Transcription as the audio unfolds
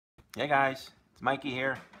Hey guys, it's Mikey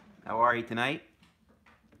here. How are you tonight?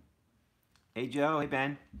 Hey Joe, hey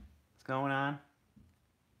Ben. What's going on?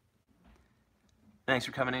 Thanks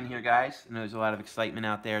for coming in here, guys. I know there's a lot of excitement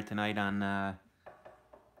out there tonight on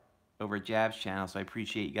over at Jab's channel, so I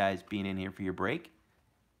appreciate you guys being in here for your break.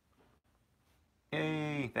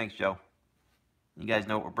 Hey, thanks Joe. You guys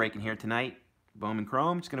know what we're breaking here tonight. Bowman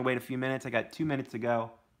Chrome. Just gonna wait a few minutes. I got 2 minutes to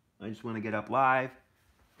go. I just want to get up live.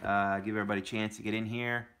 Give everybody a chance to get in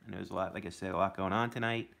here. I know there's a lot, like I said, a lot going on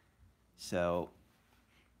tonight. So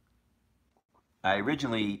I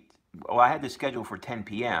originally, I had this scheduled for 10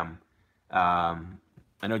 p.m. I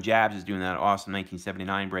know Jabs is doing that awesome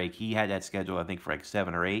 1979 break. He had that scheduled, I think, for like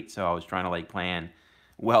 7 or 8. So I was trying to like plan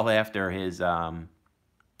well after his.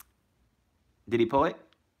 Did he pull it?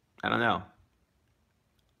 I don't know.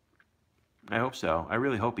 I hope so. I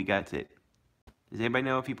really hope he gets it. Does anybody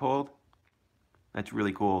know if he pulled? That's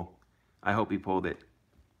really cool. I hope he pulled it.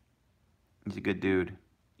 He's a good dude.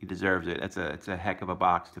 He deserves it. It's a heck of a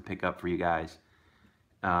box to pick up for you guys.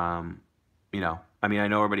 You know, I mean, I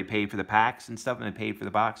know everybody paid for the packs and stuff, and they paid for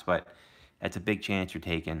the box, but that's a big chance you're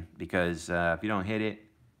taking because if you don't hit it,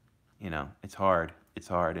 you know, it's hard. It's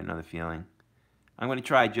hard. Another feeling. I'm going to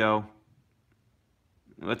try, Joe.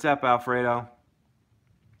 What's up, Alfredo?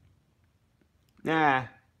 Nah,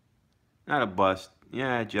 not a bust.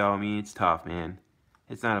 Yeah, Joe, I mean, it's tough, man.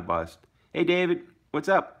 It's not a bust. Hey, David, what's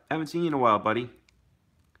up? Haven't seen you in a while, buddy.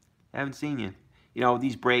 Haven't seen you. You know,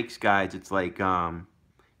 these breaks, guys, it's like,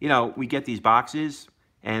 you know, we get these boxes,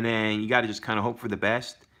 and then you got to just kind of hope for the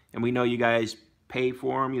best. And we know you guys pay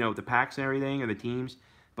for them, you know, with the packs and everything, or the teams.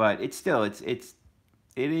 But it's still, it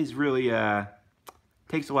is really,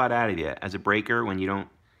 takes a lot out of you as a breaker when you don't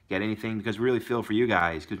get anything, because we really feel for you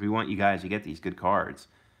guys, because we want you guys to get these good cards.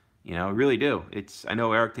 You know, really do. I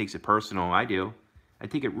know Eric takes it personal. I do. I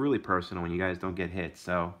take it really personal when you guys don't get hit.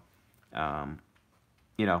 So,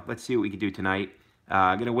 you know, let's see what we can do tonight.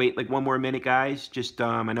 I'm going to wait like one more minute, guys. Just,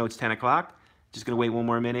 I know it's 10 o'clock. Just going to wait one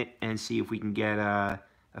more minute and see if we can get a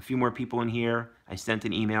few more people in here. I sent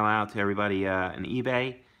an email out to everybody on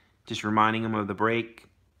eBay, just reminding them of the break.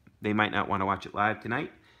 They might not want to watch it live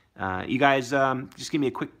tonight. You guys, just give me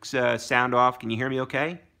a quick sound off. Can you hear me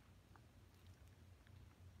okay?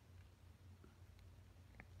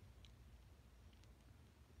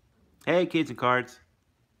 Hey, kids and cards.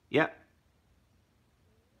 Yep.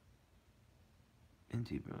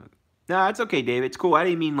 No, it's okay, David. It's cool. I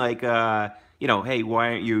didn't mean like, you know, hey, why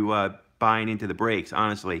aren't you buying into the breaks?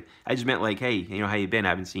 Honestly, I just meant like, hey, you know, how you been? I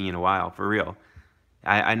haven't seen you in a while, for real.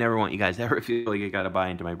 I never want you guys to ever feel like you got to buy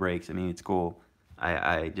into my breaks. I mean, it's cool.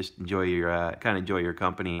 I just enjoy your, kind of enjoy your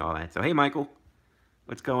company and all that. So, hey, Michael,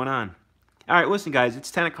 what's going on? All right, listen, guys, it's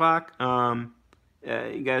 10 o'clock.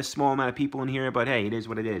 You got a small amount of people in here, but hey, it is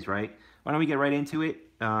what it is, right? Why don't we get right into it?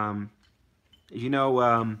 As you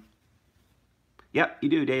know, yep, you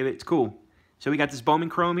do, David. It's cool. So we got this Bowman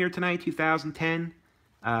Chrome here tonight, 2010.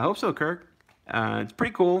 I hope so, Kirk. It's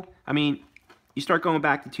pretty cool. I mean, you start going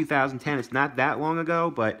back to 2010. It's not that long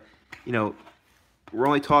ago, but, you know, we're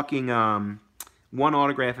only talking one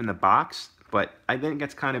autograph in the box, but I think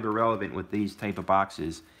that's kind of irrelevant with these type of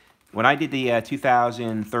boxes. When I did the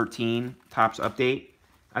 2013 Topps update,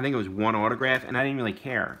 I think it was one autograph, and I didn't really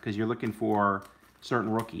care because you're looking for certain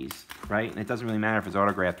rookies, right? And it doesn't really matter if it's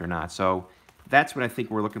autographed or not. So that's what I think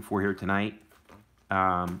we're looking for here tonight.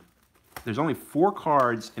 There's only 4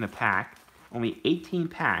 cards in a pack, only 18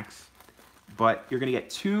 packs, but you're going to get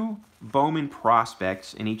 2 Bowman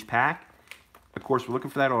prospects in each pack. Of course, we're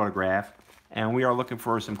looking for that autograph, and we are looking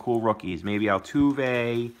for some cool rookies. Maybe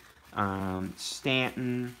Altuve,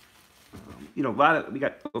 Stanton, you know, we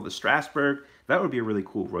got the Strasburg. That would be a really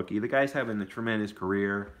cool rookie. The guy's having a tremendous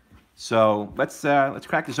career. So let's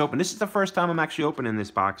crack this open. This is the first time I'm actually opening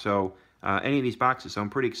this box, so any of these boxes. So I'm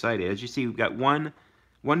pretty excited. As you see, we've got one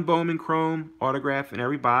Bowman Chrome autograph in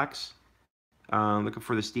every box. Looking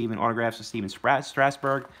for the autographs of Steven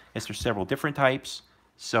Strasburg. Yes, there's several different types.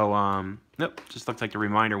 So nope, just looks like the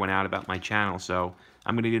reminder went out about my channel. So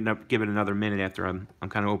I'm gonna give it another minute after I'm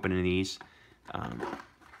kind of opening these.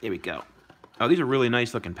 There we go. Oh, these are really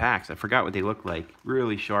nice looking packs. I forgot what they look like.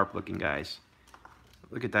 Really sharp looking, guys.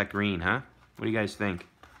 Look at that green, huh? What do you guys think?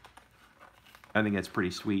 I think that's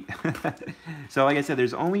pretty sweet. So like I said,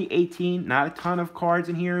 there's only 18, not a ton of cards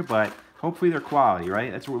in here, but hopefully they're quality,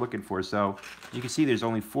 right? That's what we're looking for. So you can see there's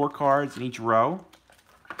only 4 cards in each row.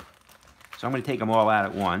 So I'm going to take them all out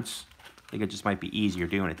at once. I think it just might be easier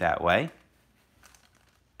doing it that way.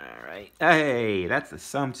 All right. Hey, that's the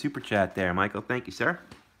Sum Super Chat there, Michael. Thank you, sir.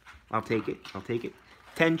 I'll take it. I'll take it.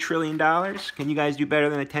 $10 trillion. Can you guys do better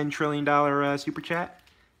than a $10 trillion Super Chat?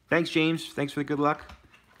 Thanks, James. Thanks for the good luck.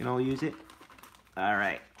 can all use it. All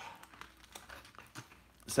right.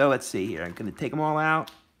 So let's see here. I'm going to take them all out.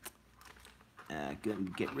 Going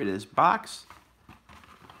to get rid of this box.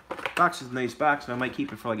 Box is a nice box, so I might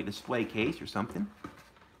keep it for like a display case or something.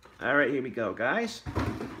 All right, here we go, guys.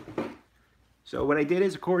 So what I did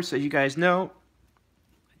is, of course, as you guys know,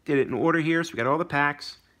 I did it in order here, so we got all the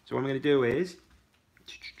packs. So what I'm going to do is,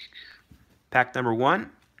 pack number 1,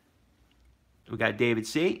 we got David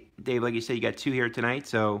C. Dave, like you said, you got 2 here tonight,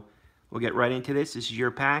 so we'll get right into this. This is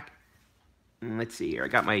your pack. And let's see here. I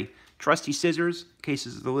got my trusty scissors, in case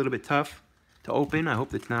this is a little bit tough to open. I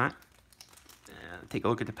hope it's not. Take a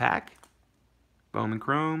look at the pack. Bowman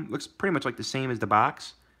Chrome. Looks pretty much like the same as the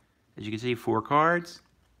box. As you can see, 4 cards.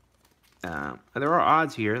 There are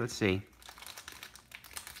odds here. Let's see.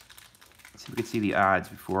 Let's see if we can see the odds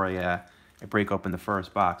before I break open the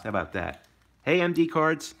first box. How about that? Hey, MD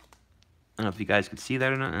cards. I don't know if you guys can see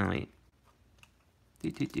that or not. Oh, wait.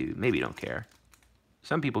 Maybe you don't care.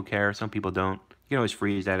 Some people care. Some people don't. You can always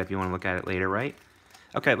freeze that if you want to look at it later, right?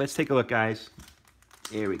 Okay, let's take a look, guys.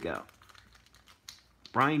 Here we go.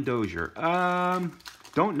 Brian Dozier.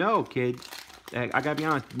 Don't know, kid. I gotta be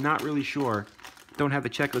honest, not really sure. Don't have the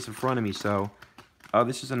checklist in front of me, so. Oh,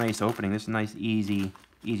 this is a nice opening. This is a nice, easy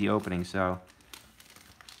opening, so.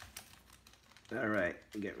 All right,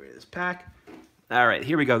 get rid of this pack. All right,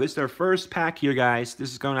 here we go. This is our first pack here, guys.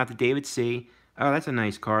 This is going out to David C. Oh, that's a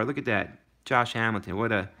nice card. Look at that. Josh Hamilton.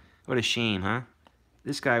 What a shame, huh?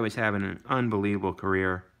 This guy was having an unbelievable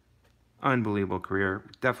career. Unbelievable career.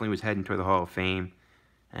 Definitely was heading toward the Hall of Fame.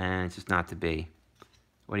 And it's just not to be.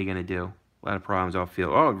 What are you going to do? A lot of problems off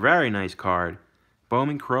field. Oh, very nice card.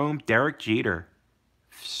 Bowman Chrome, Derek Jeter.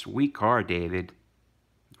 Sweet card, David.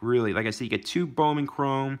 Really, like I said, you get 2 Bowman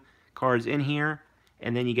Chrome cards in here.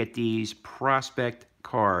 And then you get these prospect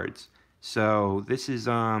cards. So this is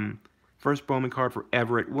first Bowman card for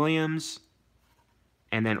Everett Williams.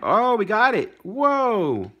 And then, oh, we got it.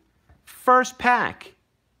 Whoa. First pack.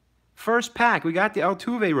 First pack. We got the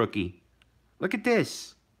Altuve rookie. Look at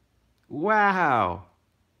this. Wow.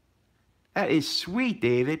 That is sweet,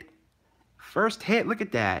 David. First hit. Look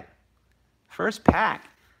at that. First pack.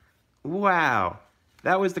 Wow.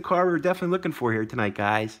 That was the card we were definitely looking for here tonight,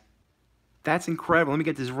 guys. That's incredible. Let me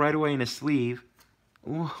get this right away in a sleeve.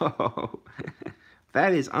 Whoa.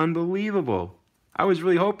 That is unbelievable. I was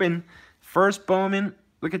really hoping first Bowman.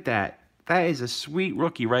 Look at that. That is a sweet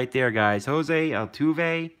rookie right there, guys. Jose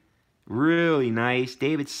Altuve. Really nice.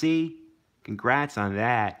 David C. Congrats on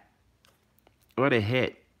that. What a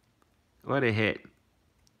hit. What a hit.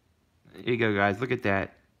 There you go, guys. Look at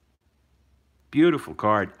that. Beautiful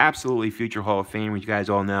card. Absolutely future Hall of Famer. You guys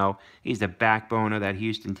all know. He's the backbone of that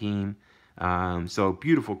Houston team. So,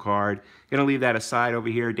 beautiful card. Going to leave that aside over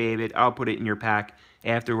here, David. I'll put it in your pack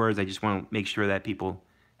afterwards. I just want to make sure that people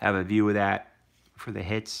have a view of that for the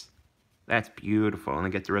hits. That's beautiful. And I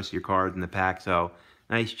get the rest of your cards in the pack. So,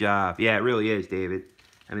 nice job. Yeah, it really is, David.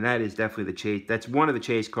 I mean, that is definitely the chase. That's one of the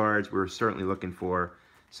chase cards we're certainly looking for.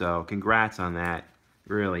 So, congrats on that.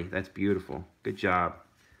 Really, that's beautiful. Good job.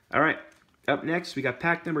 All right, up next, we got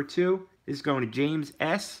pack number 2. This is going to James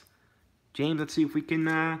S. James, let's see if we can,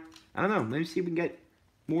 I don't know, let me see if we can get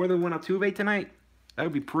more than 1 Altuve tonight. That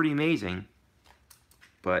would be pretty amazing.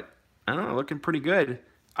 But, I don't know, looking pretty good.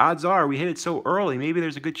 Odds are, we hit it so early, maybe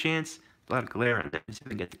there's a good chance. A lot of glare on there. Let's see if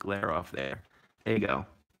we can get the glare off there. There you go.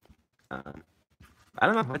 I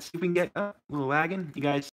don't know. Let's see if we can get a little lagging. You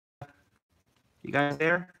guys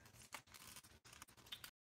there?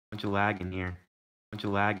 Bunch of lag in here. Bunch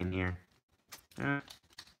of lag in here. You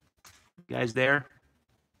guys there?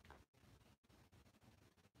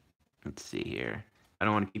 Let's see here. I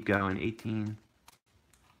don't want to keep going. 18.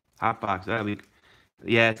 Hotbox. That'll be.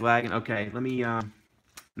 Yeah, it's lagging. Okay, let me. I'm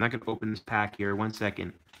not gonna open this pack here. 1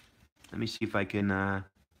 second. Let me see if I can.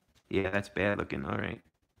 Yeah, that's bad looking. All right.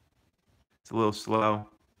 It's a little slow.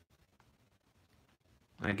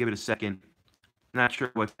 I give it a second. Not sure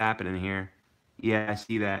what's happening here. Yeah, I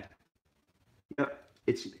see that. Yep,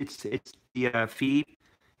 it's the feed.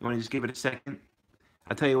 You want to just give it a second?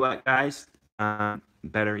 I'll tell you what, guys.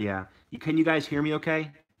 Better, yeah. Can you guys hear me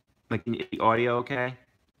okay? Like the audio okay?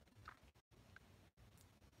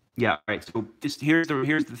 Yeah, all right. So just here's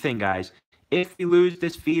the thing, guys. If we lose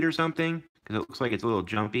this feed or something, because it looks like it's a little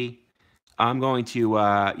jumpy, I'm going to,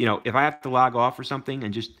 you know, if I have to log off or something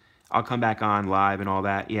and just, I'll come back on live and all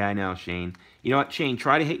that. Yeah, I know, Shane. You know what, Shane,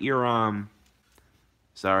 try to hit your,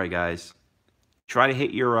 sorry, guys. Try to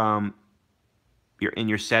hit your in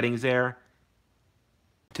your settings there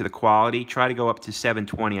to the quality. Try to go up to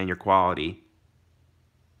 720 on your quality.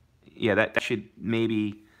 Yeah, that should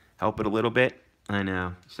maybe help it a little bit. I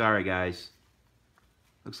know. Sorry, guys.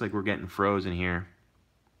 Looks like we're getting frozen here.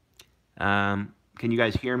 Can you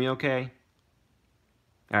guys hear me okay?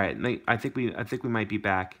 All right, I think we might be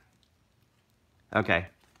back. Okay.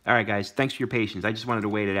 All right, guys. Thanks for your patience. I just wanted to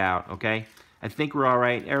wait it out, okay? I think we're all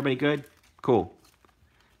right. Everybody good? Cool.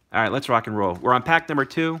 All right, let's rock and roll. We're on pack number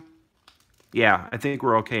 2. Yeah, I think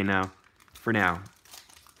we're okay now. For now.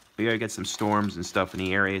 We gotta get some storms and stuff in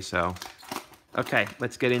the area, so... Okay,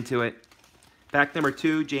 let's get into it. Pack number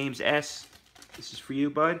 2, James S. This is for you,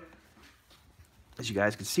 bud. As you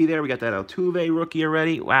guys can see there, we got that Altuve rookie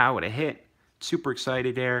already. Wow, what a hit. Super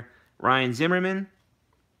excited there. Ryan Zimmerman.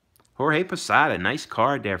 Jorge Posada. Nice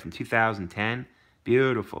card there from 2010.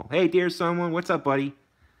 Beautiful. Hey, dear someone. What's up, buddy?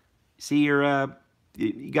 See your,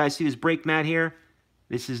 you guys see this break mat here?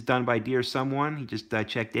 This is done by Dear Someone. He just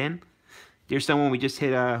checked in. Dear Someone, we just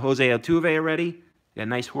hit Jose Altuve already. Got a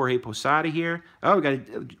nice Jorge Posada here. Oh, we got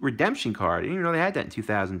a redemption card. I didn't even know they had that in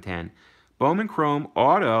 2010. Bowman Chrome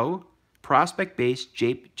Auto Prospect Base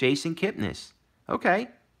Jason Kipnis. Okay,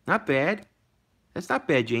 not bad. That's not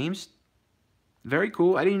bad, James. Very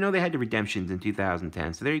cool. I didn't even know they had the redemptions in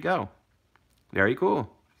 2010. So there you go. Very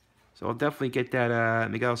cool. So I'll definitely get that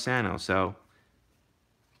Miguel Sano. So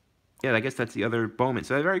yeah, I guess that's the other Bowman.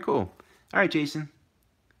 So very cool. All right, Jason.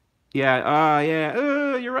 Yeah.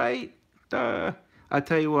 Yeah. You're right. I'll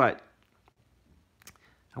tell you what.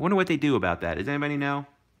 I wonder what they do about that. Does anybody know?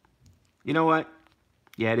 You know what?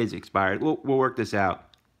 Yeah, it is expired. We'll work this out.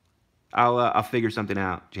 I'll figure something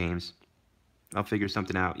out, James. I'll figure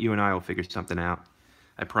something out. You and I will figure something out.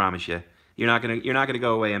 I promise you. You're not gonna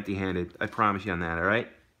go away empty-handed. I promise you on that. All right?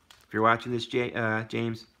 If you're watching this,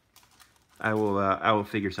 James, I will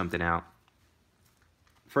figure something out.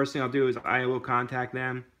 First thing I'll do is I will contact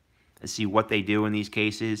them and see what they do in these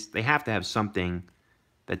cases. They have to have something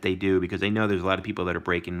that they do because they know there's a lot of people that are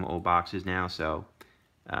breaking old boxes now. So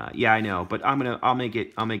yeah, I know, but I'll make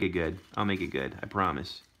it good. I'll make it good. I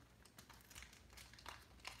promise.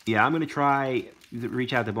 Yeah, I'm gonna try to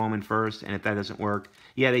reach out to Bowman first, and if that doesn't work,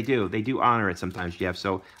 yeah, they do honor it sometimes, Jeff.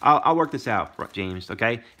 So I'll work this out, James.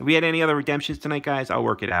 Okay. If we had any other redemptions tonight, guys, I'll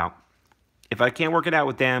work it out. If I can't work it out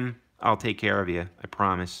with them, I'll take care of you. I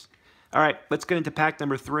promise. All right, let's get into pack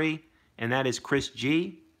number 3, and that is Chris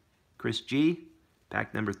G. Chris G.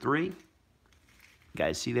 Pack number 3. You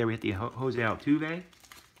guys see there we hit the Jose Altuve.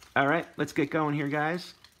 All right, let's get going here,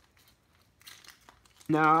 guys.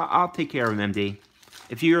 No, I'll take care of him, MD.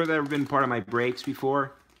 If you've ever been part of my breaks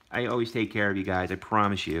before, I always take care of you guys. I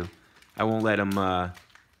promise you. I won't let them... All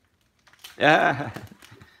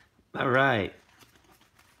right.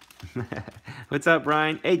 What's up,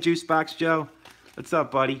 Brian? Hey, Juicebox Joe. What's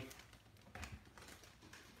up, buddy?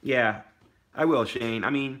 Yeah, I will, Shane. I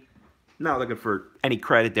mean, not looking for any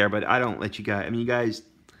credit there, but I don't let you guys... I mean,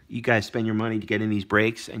 you guys spend your money to get in these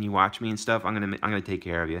breaks, and you watch me and stuff. I'm gonna take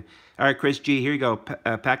care of you. All right, Chris G. Here you go.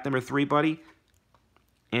 Pack number 3, buddy.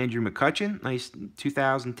 Andrew McCutchen, nice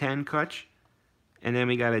 2010 Cutch. And then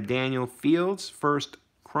we got a Daniel Fields, first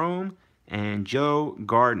Chrome, and Joe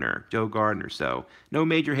Gardner. So no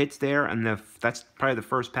major hits there, and that's probably the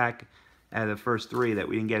first pack out of the first 3 that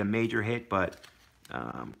we didn't get a major hit. But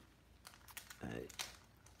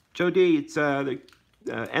Joe D, it's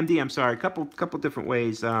MD. I'm sorry, a couple different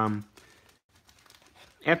ways. After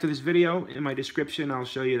this video, in my description, I'll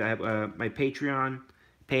show you that I have my Patreon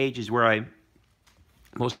page is where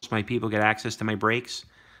most of my people get access to my breaks.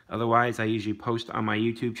 Otherwise, I usually post on my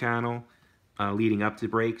YouTube channel leading up to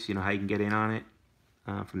breaks, you know, how you can get in on it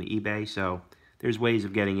from the eBay. So there's ways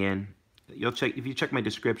of getting in. If you check my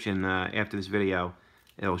description after this video,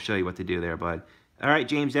 it'll show you what to do there, bud. All right,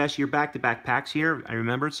 James S., you're back-to-back packs here, I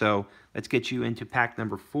remember. So let's get you into pack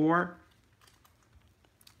number 4.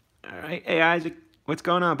 All right. Hey, Isaac, what's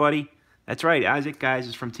going on, buddy? That's right, Isaac, guys,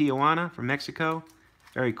 is from Tijuana, from Mexico.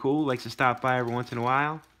 Very cool. Likes to stop by every once in a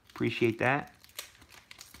while. Appreciate that.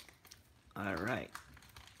 All right.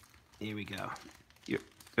 Here we go. You're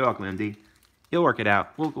welcome, MD. You'll work it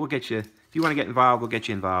out. We'll get you. If you want to get involved, we'll get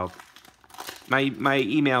you involved. My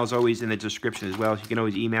email is always in the description as well, so you can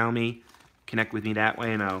always email me, connect with me that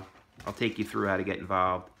way, and I'll take you through how to get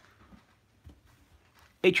involved.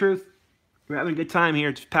 Hey, Truth. We're having a good time here.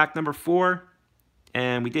 It's pack number 4,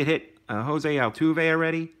 and we did hit Jose Altuve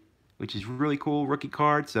already, which is really cool, rookie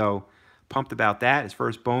card, so pumped about that. His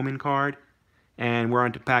first Bowman card. And we're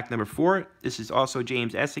on to pack number 4. This is also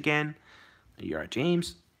James S. again. There you are,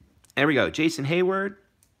 James. There we go, Jason Hayward.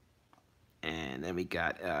 And then we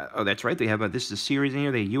got, oh, that's right, they have this is a series in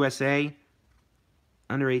here, the USA,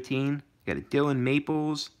 under 18. Got a Dylan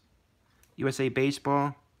Maples, USA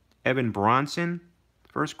Baseball, Evan Bronson,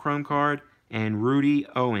 first Chrome card, and Rudy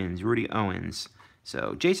Owens.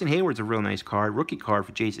 So Jason Hayward's a real nice card, rookie card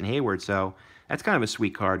for Jason Hayward. So that's kind of a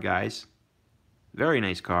sweet card, guys. Very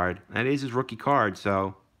nice card. That is his rookie card.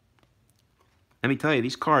 So let me tell you,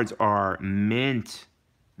 these cards are mint,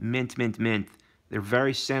 mint, mint, mint. They're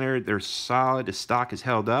very centered. They're solid. The stock is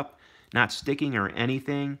held up, not sticking or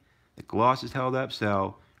anything. The gloss is held up.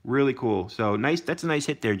 So really cool. So nice. That's a nice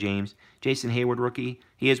hit there, James. Jason Hayward rookie.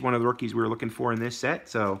 He is one of the rookies we were looking for in this set.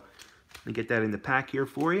 So let me get that in the pack here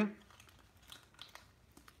for you.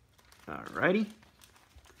 Alrighty.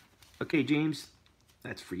 Okay, James,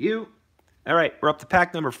 that's for you. All right, we're up to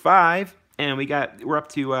pack number 5, and we got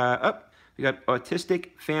Autistic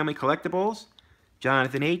Family Collectibles.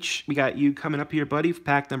 Jonathan H., we got you coming up here, buddy, for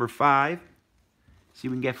pack number 5. See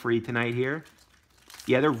what we can get for you tonight here.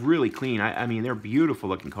 Yeah, they're really clean. I mean, they're beautiful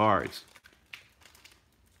looking cards.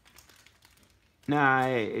 Nah,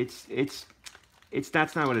 that's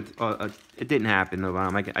not what it didn't happen, though.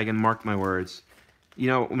 I can mark my words. You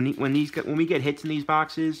know, when we get hits in these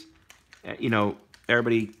boxes, you know,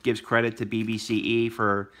 everybody gives credit to BBCE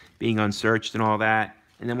for being unsearched and all that.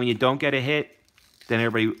 And then when you don't get a hit, then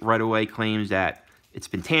everybody right away claims that it's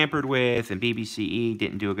been tampered with and BBCE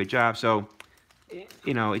didn't do a good job. So,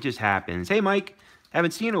 you know, it just happens. Hey, Mike,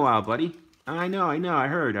 haven't seen you in a while, buddy. I know, I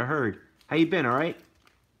heard. How you been, all right?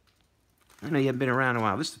 I know you haven't been around in a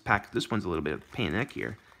while. This one's a little bit of a pain in the neck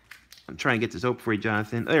here. I'm trying to get this open for you,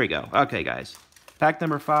 Jonathan. There we go. Okay, guys. Pack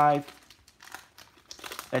number 5.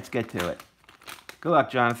 Let's get to it. Good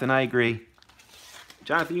luck, Jonathan. I agree.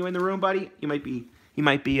 Jonathan, you in the room, buddy? He might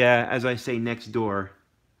be, as I say, next door.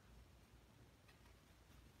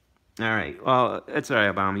 All right. Well, that's all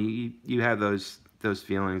right, Obama. You have those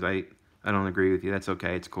feelings. I don't agree with you. That's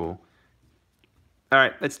okay. It's cool. All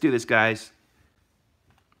right. Let's do this, guys.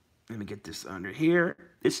 Let me get this under here.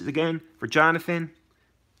 This is, again, for Jonathan.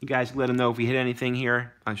 You guys let him know if we hit anything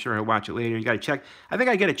here. I'm sure he'll watch it later. You got to check. I think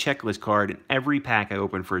I get a checklist card in every pack I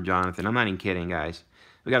open for Jonathan. I'm not even kidding, guys.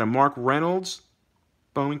 We got a Mark Reynolds,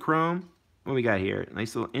 Bowman Chrome. What we got here?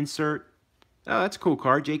 Nice little insert. Oh, that's a cool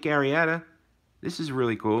card. Jake Arrieta. This is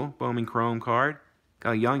really cool. Bowman Chrome card. Look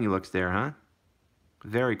how young he looks there, huh?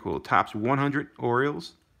 Very cool. Tops 100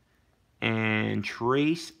 Orioles. And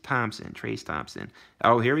Trace Thompson.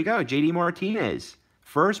 Oh, here we go. JD Martinez.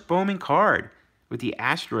 First Bowman card with the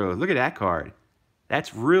Astros. Look at that card.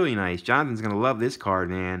 That's really nice. Jonathan's going to love this card,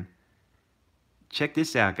 man. Check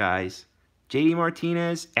this out, guys. JD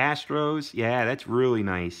Martinez, Astros. Yeah, that's really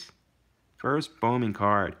nice. First Bowman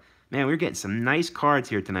card. Man, we're getting some nice cards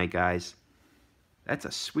here tonight, guys. That's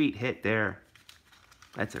a sweet hit there.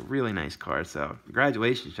 That's a really nice card. So,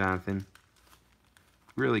 congratulations, Jonathan.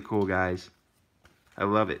 Really cool, guys. I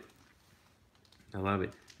love it. I love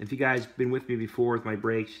it. If you guys been with me before with my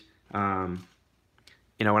breaks,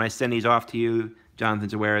 you know, when I send these off to you,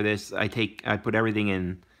 Jonathan's aware of this. I put everything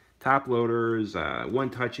in top loaders, one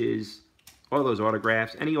touches, all those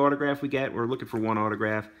autographs. Any autograph we get, we're looking for one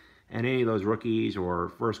autograph. And any of those rookies or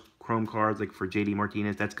first chrome cards, like for JD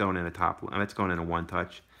Martinez, that's going in that's going in a one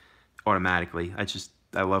touch automatically.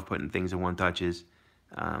 I love putting things in one touches.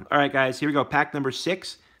 All right, guys, here we go. Pack number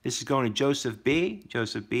 6. This is going to Joseph B.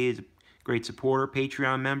 Joseph B is a great supporter,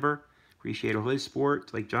 Patreon member. Appreciate all his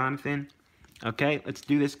support, like Jonathan. Okay, let's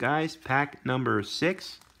do this, guys. Pack number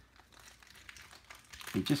 6.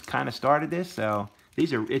 We just kind of started this, so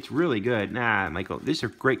it's really good. Nah, Michael, these are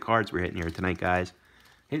great cards we're hitting here tonight, guys.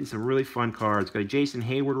 Hitting some really fun cards. Got a Jason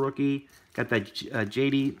Hayward rookie. Got that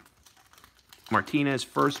JD Martinez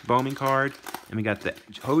first Bowman card. And we got the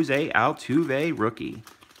Jose Altuve rookie,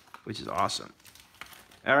 which is awesome.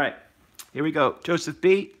 All right, here we go. Joseph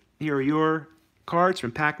B., here are your cards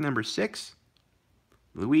from pack number 6.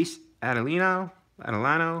 Luis Adelano,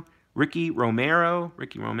 Ricky Romero.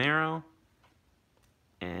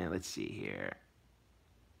 And let's see here.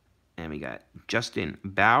 And we got Justin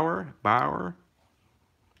Bauer.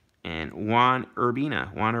 And Juan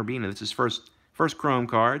Urbina. This is first chrome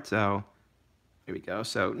card, so here we go.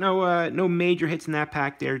 So no major hits in that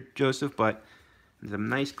pack there, Joseph, but some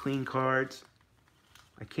nice clean cards.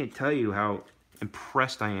 I can't tell you how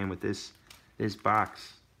impressed I am with this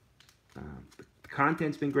box. The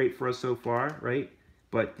content's been great for us so far, right?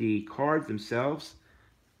 But the cards themselves,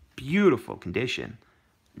 beautiful condition.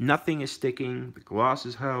 Nothing is sticking. The gloss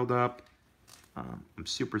is held up. I'm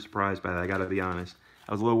super surprised by that, I gotta be honest.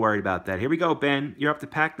 I was a little worried about that. Here we go, Ben. You're up to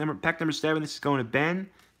pack number 7. This is going to Ben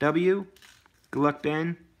W. Good luck,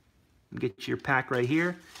 Ben. Get your pack right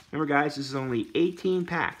here. Remember, guys, this is only 18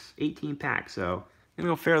 packs. 18 packs, so I'm going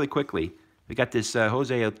to go fairly quickly. We got this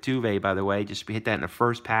Jose Altuve, by the way. We hit that in the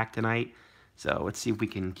first pack tonight. So let's see if we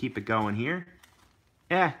can keep it going here.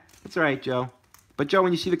 Yeah, that's all right, Joe. But Joe,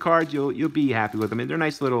 when you see the cards, you'll be happy with them. And they're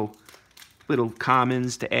nice little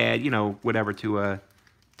commons to add, you know, whatever to a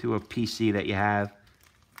PC that you have.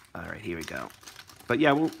 All right, here we go. But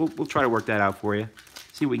yeah, we'll try to work that out for you.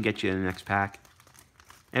 See what we can get you in the next pack.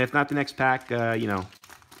 And if not the next pack, you know,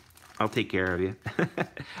 I'll take care of you.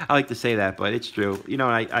 I like to say that, but it's true. You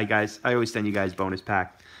know, guys, I always send you guys bonus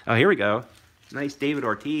pack. Oh, here we go. Nice David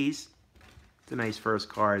Ortiz. It's a nice first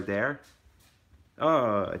card there.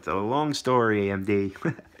 Oh, it's a long story, AMD.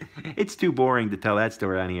 It's too boring to tell that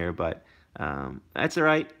story on here, but that's all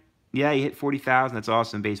right. Yeah, he hit 40,000. That's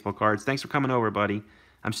awesome, baseball cards. Thanks for coming over, buddy.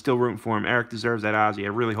 I'm still rooting for him. Eric deserves that Ozzy. I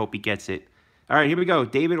really hope he gets it. All right, here we go.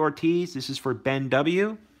 David Ortiz. This is for Ben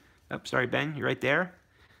W. Oh, sorry, Ben. You're right there.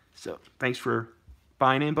 So thanks for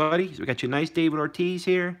buying in, buddy. So we got you a nice David Ortiz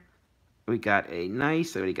here. We got a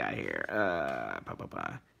nice, what do we got here?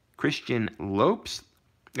 Christian Lopes.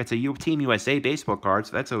 That's a Team USA baseball card,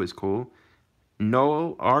 so that's always cool.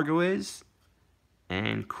 Noel Arguez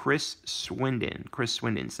and Chris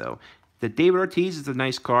Swindon. So the David Ortiz is a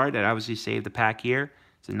nice card that obviously saved the pack here.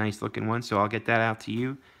 It's a nice looking one, so I'll get that out to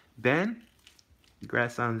you, Ben.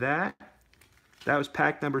 Congrats on that. That was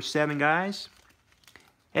pack number 7, guys.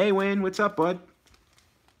 Hey, Wayne, what's up, bud?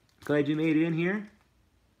 Glad you made it in here.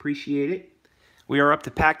 Appreciate it. We are up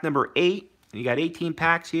to pack number 8. You got 18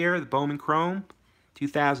 packs here, the Bowman Chrome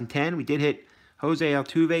 2010. We did hit Jose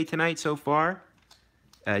Altuve tonight so far.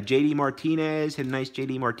 JD Martinez, hit a nice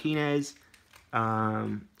JD Martinez.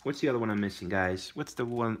 What's the other one I'm missing, guys? What's the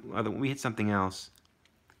one other one? We hit something else.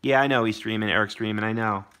 Yeah, I know he's streaming. Eric's streaming, I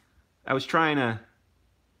know. I was trying to...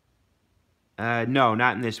 no,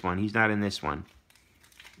 not in this one. He's not in this one.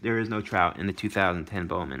 There is no Trout in the 2010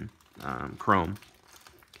 Bowman Chrome.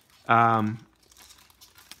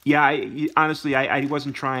 Yeah, honestly, I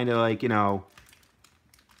wasn't trying to, like, you know,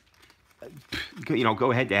 go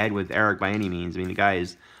head-to-head with Eric by any means. I mean, the guy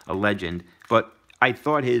is a legend. But I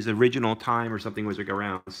thought his original time or something was like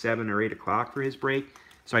around 7 or 8 o'clock for his break.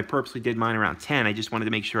 So I purposely did mine around 10. I just wanted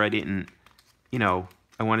to make sure I didn't, you know,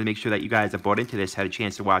 I wanted to make sure that you guys that bought into this had a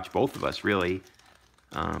chance to watch both of us, really.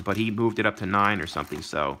 But he moved it up to 9 or something,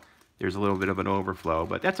 so there's a little bit of an overflow.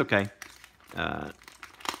 But that's okay.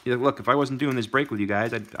 Look, if I wasn't doing this break with you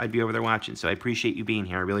guys, I'd be over there watching. So I appreciate you being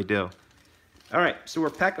here. I really do. All right, so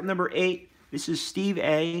we're pack up number 8. This is Steve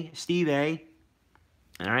A. Steve A.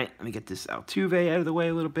 All right, let me get this Altuve out of the way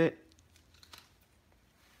a little bit.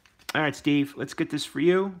 All right, Steve, let's get this for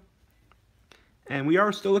you. And we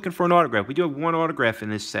are still looking for an autograph. We do have 1 autograph in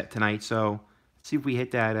this set tonight, so let's see if we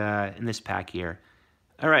hit that in this pack here.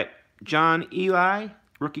 All right, John Eli,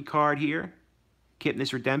 rookie card here.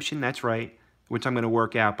 Kipnis Redemption, that's right, which I'm going to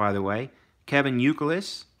work out, by the way. Kevin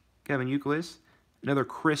Youkilis. Another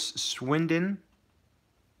Chris Swindon.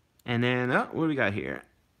 And then, oh, what do we got here?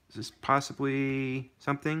 Is this possibly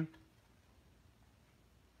something?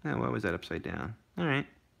 Oh, why was that upside down? All right.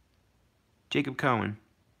 Jacob Cohen.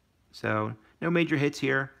 So, no major hits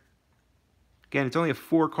here. Again, it's only a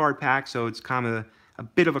 4-card pack, so it's kind of a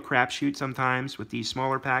bit of a crapshoot sometimes with these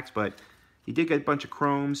smaller packs, but you did get a bunch of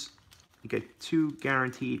chromes. You get 2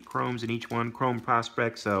 guaranteed chromes in each one, chrome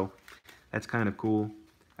prospects, so that's kind of cool.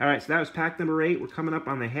 All right, so that was pack number 8. We're coming up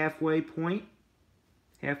on the halfway point.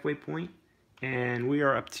 And we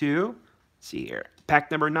are up to, let's see here. Pack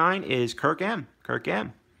number 9 is Kirk M.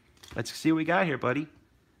 Let's see what we got here, buddy.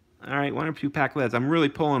 All right, 1 or 2 pack left. I'm really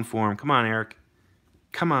pulling for him. Come on, Eric.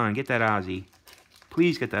 Come on, get that Ozzy.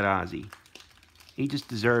 Please get that Ozzy. He just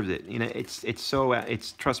deserves it. You know,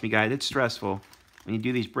 trust me, guys, it's stressful when you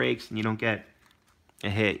do these breaks and you don't get a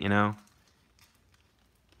hit, you know.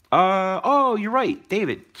 Oh, you're right,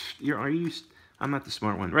 David. I'm not the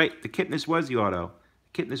smart one. Right, the Kipnis was the auto.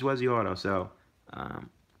 So,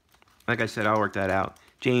 like I said, I'll work that out.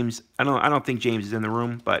 James, I don't think James is in the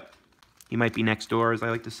room, but he might be next door, as I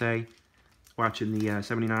like to say, watching the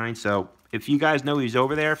 79. So, if you guys know he's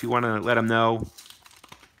over there, if you want to let him know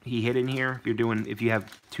he hit in here, if you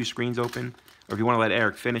have 2 screens open, or if you want to let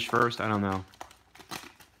Eric finish first, I don't know.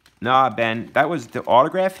 Nah, Ben, that was the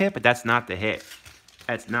autograph hit, but that's not the hit.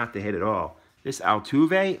 That's not the hit at all. This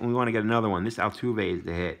Altuve, and we want to get another one. This Altuve is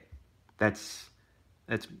the hit. That's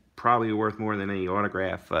probably worth more than any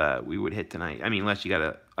autograph we would hit tonight. I mean, unless you got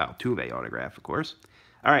a Altuve autograph, of course.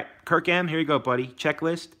 All right, Kirk M, here you go, buddy.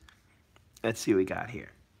 Checklist. Let's see what we got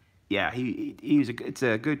here. Yeah, it's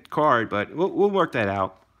a good card, but we'll work that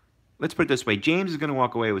out. Let's put it this way. James is going to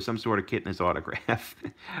walk away with some sort of Kipnis autograph.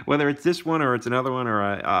 Whether it's this one or it's another one, or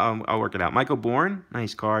I'll work it out. Michael Bourne,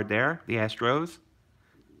 nice card there. The Astros.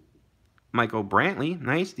 Michael Brantley,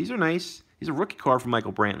 nice. These are nice. These are a rookie card from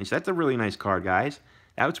Michael Brantley, so that's a really nice card, guys.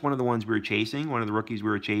 That was one of the ones we were chasing, one of the rookies we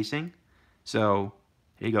were chasing. So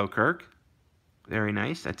here you go, Kirk. Very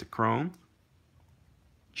nice. That's a chrome.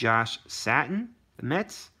 Josh Satin, the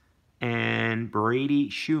Mets, and Brady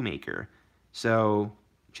Shoemaker. So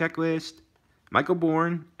checklist, Michael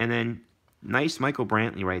Bourne, and then nice Michael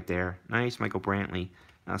Brantley right there. Nice Michael Brantley.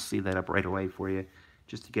 I'll sleeve that up right away for you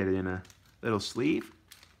just to get it in a little sleeve.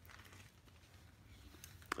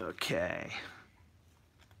 Okay.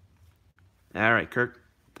 All right, Kirk.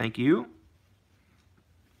 Thank you.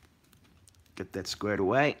 Get that squared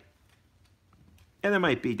away. And there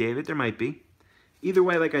might be, David. There might be. Either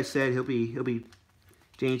way, like I said,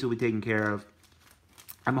 James will be taken care of.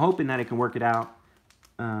 I'm hoping that I can work it out,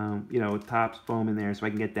 you know, with Topps foam in there, so I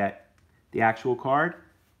can get the actual card.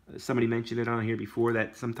 Somebody mentioned it on here before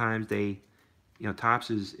that sometimes they, you know,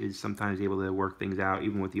 Topps is sometimes able to work things out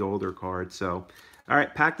even with the older cards. So, all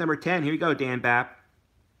right, pack number 10. Here we go, Dan Bapp.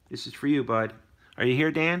 This is for you, bud. Are you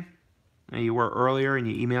here, Dan? I know you were earlier and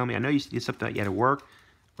you emailed me. I know you did something that you had to work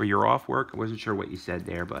or you're off work. I wasn't sure what you said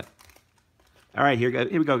there, but all right, here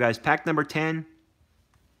we go, guys. Pack number 10.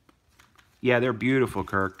 Yeah, they're beautiful,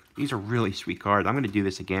 Kirk. These are really sweet cards. I'm going to do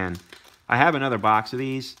this again. I have another box of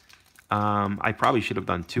these. I probably should have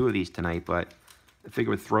done 2 of these tonight, but I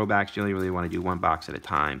figure with throwbacks, you only really want to do 1 box at a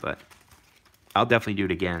time, but I'll definitely do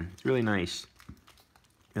it again. It's really nice.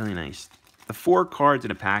 Really nice. The 4 cards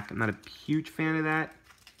in a pack, I'm not a huge fan of that.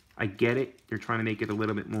 I get it. You're trying to make it a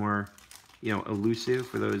little bit more, you know, elusive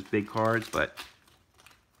for those big cards, but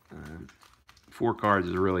 4 cards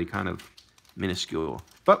is really kind of minuscule.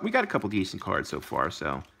 But we got a couple decent cards so far,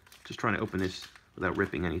 so just trying to open this without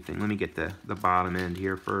ripping anything. Let me get the bottom end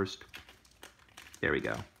here first. There we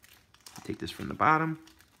go. Take this from the bottom.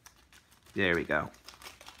 There we go.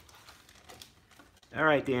 All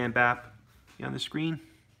right, Dan Bapp. You on the screen?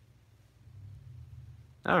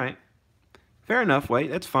 All right. Fair enough,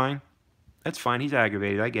 White. That's fine. That's fine. He's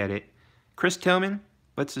aggravated. I get it. Chris Tillman.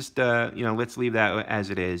 Let's just, you know, let's leave that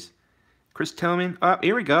as it is. Chris Tillman. Oh,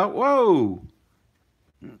 here we go. Whoa.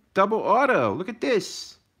 Double auto. Look at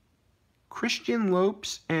this. Christian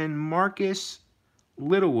Lopes and Marcus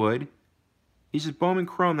Littlewood. These are Bowman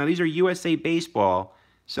Chrome. Now, these are USA Baseball.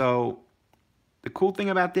 So, the cool thing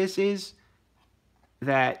about this is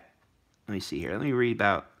that, let me see here. Let me read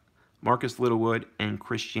about Marcus Littlewood and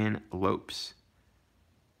Christian Lopes.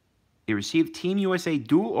 They received Team USA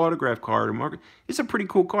dual autograph card. It's a pretty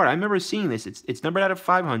cool card. I remember seeing this. It's numbered out of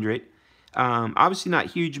 500. Obviously not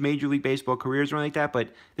huge Major League Baseball careers or anything like that,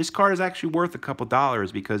 but this card is actually worth a couple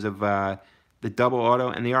dollars because of the double auto,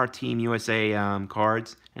 and they are Team USA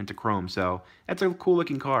cards and to chrome. So that's a cool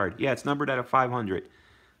looking card. Yeah, it's numbered out of 500.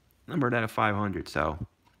 Numbered out of 500. So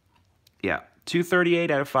yeah, 238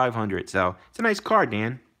 out of 500. So it's a nice card,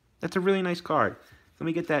 Dan. That's a really nice card. Let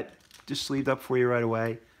me get that just sleeved up for you right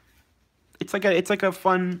away. It's like a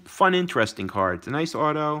fun, interesting card. It's a nice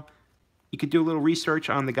auto. You could do a little research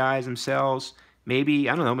on the guys themselves. Maybe,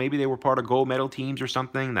 I don't know, maybe they were part of gold medal teams or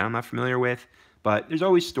something that I'm not familiar with. But there's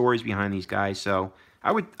always stories behind these guys, so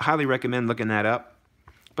I would highly recommend looking that up.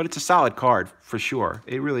 But it's a solid card, for sure.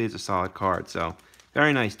 It really is a solid card, so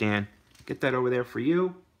very nice, Dan. Get that over there for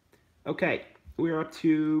you. Okay, we're up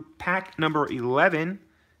to pack number 11,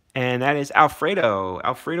 and that is Alfredo.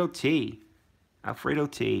 Alfredo T. Alfredo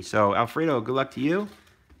T. So, Alfredo, good luck to you.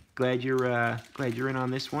 Glad you're in on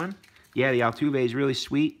this one. Yeah, the Altuve is really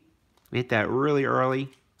sweet. We hit that really early.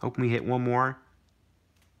 Hoping we hit one more.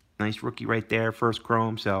 Nice rookie right there, first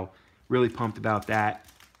chrome. So, really pumped about that.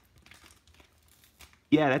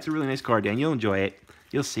 Yeah, that's a really nice card, Dan. You'll enjoy it.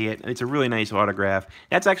 You'll see it. It's a really nice autograph.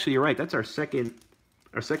 That's actually, you're right. That's our second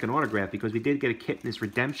autograph because we did get a Kipnis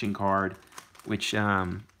Redemption card, which,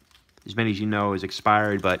 as many as you know, is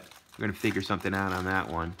expired, but we're going to figure something out on that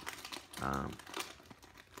one. All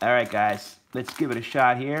right, guys. Let's give it a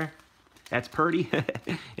shot here. That's Purdy.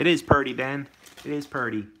 It is Purdy, Ben. It is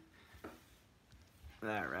Purdy.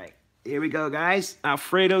 All right. Here we go, guys.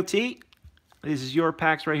 Alfredo T. This is your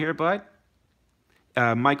packs right here, bud.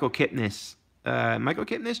 Michael Kipnis. Michael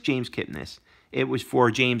Kipnis? James Kipnis. It was for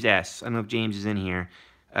James S. I don't know if James is in here.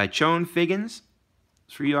 Chone Figgins.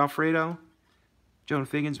 It's for you, Alfredo. Chone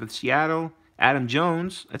Figgins with Seattle. Adam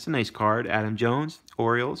Jones. That's a nice card. Adam Jones.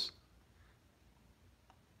 Orioles.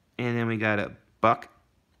 And then we got a Buck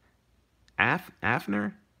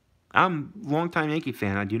Afner. I'm a longtime Yankee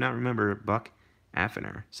fan. I do not remember Buck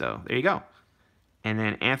Afner. So, there you go. And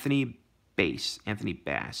then Anthony Bass.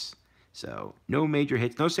 So, no major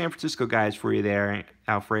hits. No San Francisco guys for you there,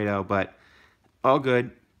 Alfredo. But all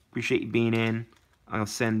good. Appreciate you being in. I'll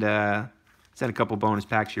send a couple bonus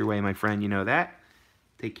packs your way, my friend. You know that.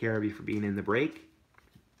 Take care of you for being in the break.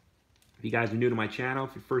 If you guys are new to my channel,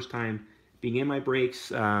 if your first time being in my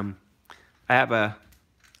breaks, I have a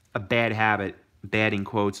bad habit, bad in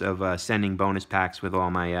quotes, of sending bonus packs with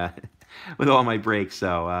all my with all my breaks.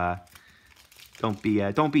 So don't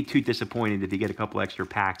be too disappointed if you get a couple extra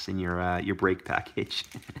packs in your break package.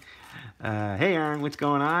 Hey Aaron, what's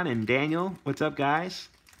going on? And Daniel, what's up, guys?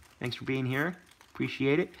 Thanks for being here.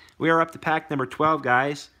 Appreciate it. We are up to pack number 12,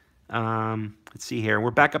 guys. Let's see here.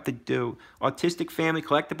 We're back up to do Autistic Family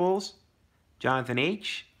Collectibles. Jonathan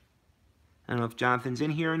H. I don't know if Jonathan's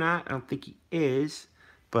in here or not. I don't think he is.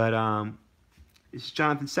 But this is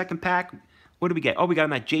Jonathan's second pack. What do we get? Oh, we got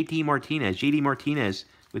him at JD Martinez. JD Martinez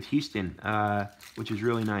with Houston, which is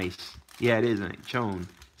really nice. Yeah, it is. Chone.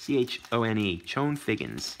 C-H-O-N-E. Chone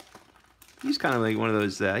Figgins. He's kind of like one of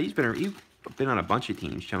those. He's been on a bunch of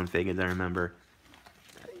teams, Chone Figgins, I remember.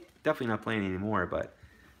 Definitely not playing anymore, but...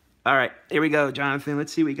 All right, here we go, Jonathan.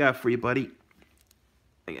 Let's see what we got for you, buddy.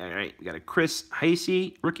 All right, we got a Chris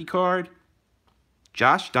Hasey rookie card.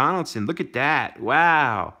 Josh Donaldson, look at that.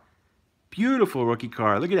 Wow. Beautiful rookie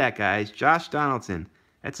card. Look at that, guys. Josh Donaldson.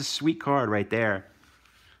 That's a sweet card right there.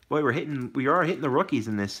 Boy, we are hitting the rookies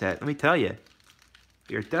in this set. Let me tell you.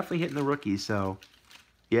 We are definitely hitting the rookies, so...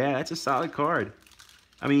 Yeah, that's a solid card.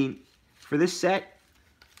 I mean, for this set,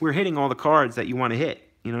 we're hitting all the cards that you want to hit.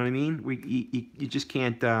 You know what I mean? You just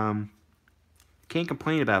can't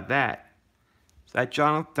complain about that. So that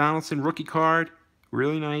Donaldson rookie card,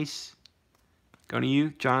 really nice. Going to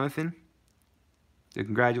you, Jonathan. So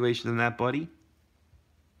congratulations on that, buddy.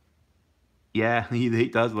 Yeah, he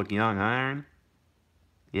does look young, huh, Aaron?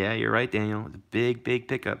 Yeah, you're right, Daniel. It's a big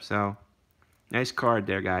pickup. So nice card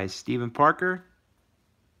there, guys. Stephen Parker.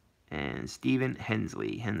 And Steven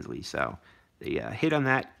Hensley. So the hit on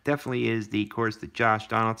that definitely is of course, the Josh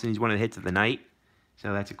Donaldson. He's one of the hits of the night.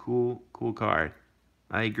 So that's a cool card.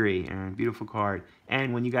 I agree, Aaron. Beautiful card.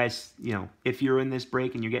 And when you guys, if you're in this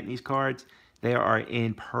break and you're getting these cards, they are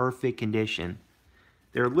in perfect condition.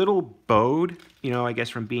 They're a little bowed, I guess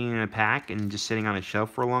from being in a pack and just sitting on a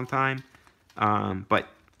shelf for a long time. But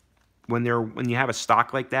when you have a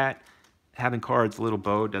stock like that, having cards a little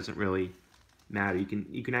bowed doesn't really matter.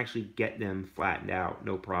 You can actually get them flattened out,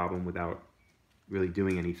 no problem, without really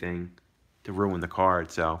doing anything to ruin the card.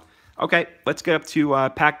 So, okay, let's get up to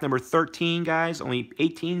pack number 13, guys. Only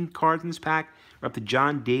 18 cards in this pack. We're up to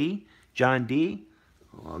John D. John D,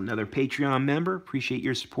 another Patreon member. Appreciate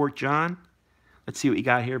your support, John. Let's see what you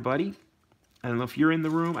got here, buddy. I don't know if you're in the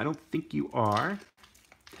room. I don't think you are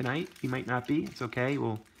tonight. You might not be. It's okay.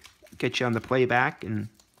 We'll get you on the playback and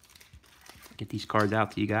get these cards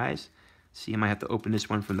out to you guys. See, I might have to open this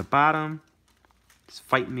one from the bottom. It's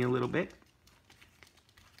fighting me a little bit.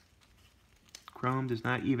 Chrome does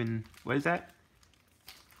not even... What is that?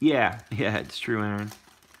 Yeah, it's true, Aaron.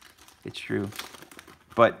 It's true.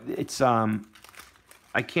 But it's...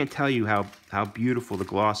 I can't tell you how beautiful the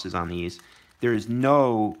gloss is on these. There is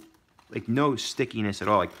no stickiness at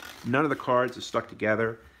all. Like, none of the cards are stuck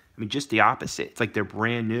together. I mean, just the opposite. It's like they're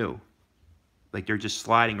brand new. Like, they're just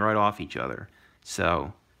sliding right off each other.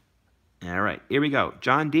 So... All right, here we go.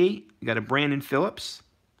 John D, you got a Brandon Phillips,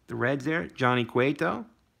 the Reds there. Johnny Cueto, a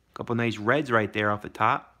couple nice Reds right there off the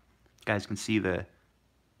top. You guys can see the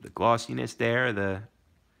glossiness there, the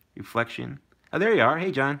reflection. Oh, there you are.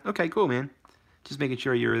 Hey, John. Okay, cool, man. Just making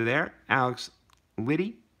sure you're there. Alex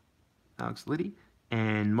Liddy,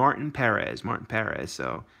 and Martin Perez.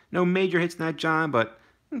 So no major hits in that, John, but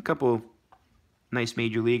a couple nice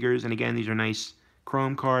major leaguers. And again, these are nice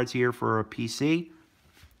chrome cards here for a PC.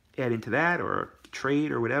 Add into that or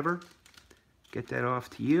trade or whatever. Get that off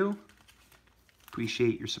to you.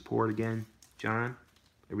 Appreciate your support again, John.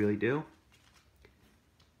 I really do.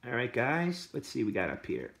 All right, guys. Let's see what we got up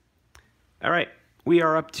here. All right. We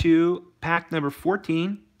are up to pack number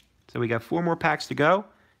 14. So we got 4 more packs to go.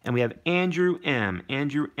 And we have Andrew M.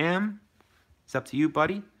 Andrew M. It's up to you,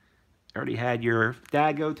 buddy. Already had your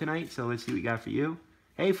dad go tonight, so let's see what we got for you.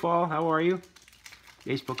 Hey, Fall. How are you?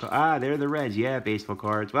 Baseball cards. Ah, they're the Reds. Yeah, baseball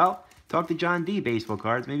cards. Well, talk to John D. Baseball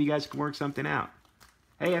cards. Maybe you guys can work something out.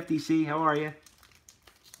 Hey, FDC. How are you?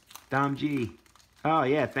 Dom G. Oh,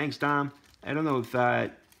 yeah. Thanks, Dom. I don't know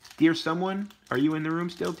if... Dear Someone, are you in the room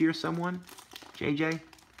still? Dear Someone? JJ?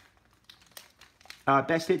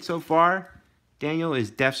 Best hit so far, Daniel, is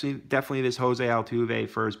definitely this Jose Altuve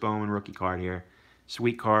first Bowman rookie card here.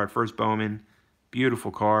 Sweet card. First Bowman. Beautiful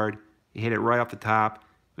card. You hit it right off the top.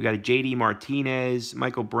 We got a JD Martinez,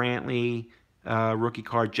 Michael Brantley, rookie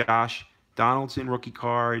card, Josh Donaldson rookie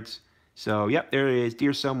cards. So, yep, there it is.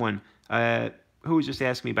 Dear Someone, who was just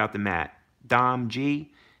asking me about the mat? Dom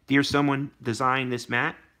G. Dear Someone designed this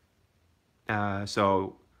mat.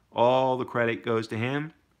 So, all the credit goes to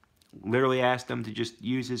him. Literally asked him to just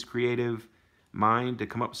use his creative mind to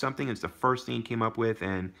come up with something. It's the first thing he came up with,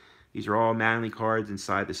 and these are all Manly cards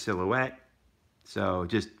inside the silhouette. So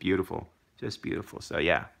just beautiful. Just beautiful. So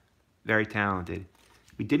yeah, very talented.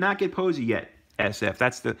 We did not get Posey yet, SF.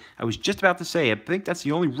 That's the, I was just about to say, I think that's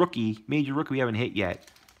the only rookie, major rookie we haven't hit yet.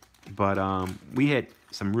 But we hit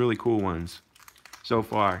some really cool ones so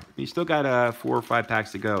far. We still got 4 or 5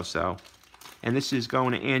 packs to go, so. And this is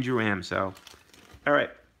going to Andrew M, so. All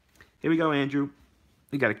right, here we go, Andrew.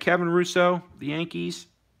 We got a Kevin Russo, the Yankees.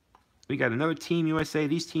 We got another Team USA.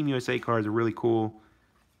 These Team USA cards are really cool.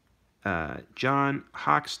 John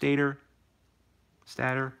Hochstatter,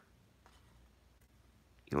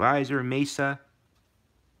 Eliza Mesa,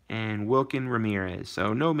 and Wilkin Ramirez.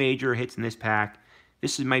 So no major hits in this pack.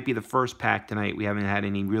 This might be the first pack tonight. We haven't had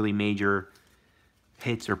any really major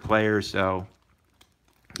hits or players. So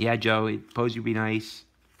yeah, Joe, Posey would be nice.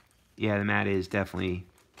 Yeah, the mat is definitely.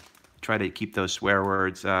 Try to keep those swear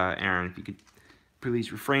words, Aaron. If you could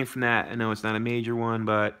please refrain from that. I know it's not a major one,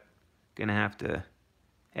 but gonna have to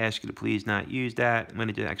ask you to please not use that. I'm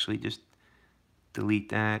going to actually just delete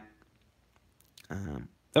that.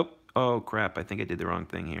 Oh crap, I think I did the wrong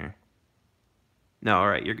thing here. No, all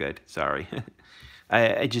right, you're good. Sorry.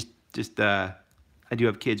 I do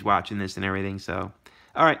have kids watching this and everything, so.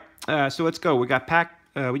 All right, so let's go. We got pack,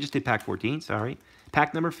 we just did pack 14, sorry.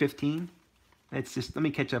 Pack number 15. Let's just, let me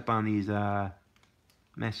catch up on these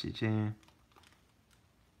messages.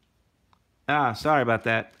 Sorry about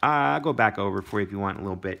that. I'll go back over for you if you want a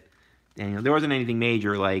little bit. Daniel, there wasn't anything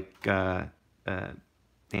major like Dan.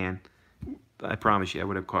 I promise you, I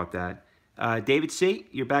would have caught that. David C.,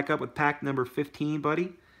 you're back up with pack number 15,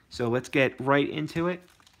 buddy. So let's get right into it.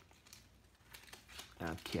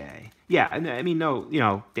 Okay. Yeah, I mean, no, you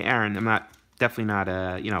know, Aaron, I'm not, definitely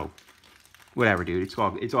not, you know, whatever, dude. It's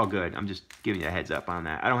all good. I'm just giving you a heads up on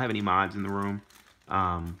that. I don't have any mods in the room.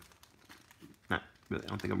 Not really, I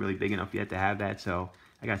don't think I'm really big enough yet to have that, so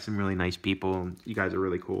I got some really nice people, and you guys are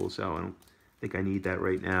really cool, so I don't think I need that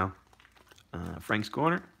right now. Frank's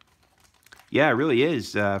Corner. Yeah, it really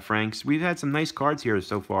is, Frank's. We've had some nice cards here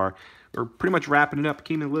so far. We're pretty much wrapping it up.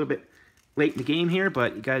 Came in a little bit late in the game here,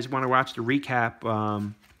 but you guys want to watch the recap.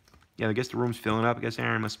 Yeah, I guess the room's filling up. I guess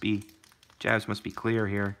Aaron must be, Jabs must be clear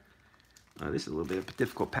here. This is a little bit of a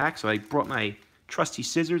difficult pack, so I brought my trusty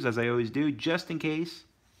scissors, as I always do, just in case.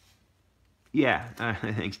 Yeah,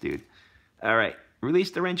 thanks, dude. All right,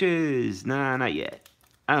 release the wrenches. Nah, not yet.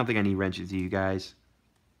 I don't think I need wrenches, you guys.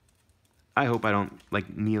 I hope I don't,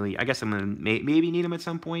 like, nearly. I guess I'm going to maybe need them at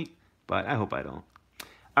some point, but I hope I don't.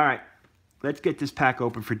 All right, let's get this pack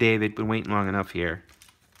open for David. Been waiting long enough here.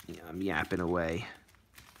 Yeah, I'm yapping away.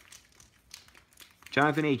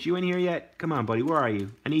 Jonathan H., you in here yet? Come on, buddy. Where are you?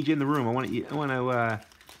 I need you in the room. I want to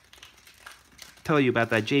tell you about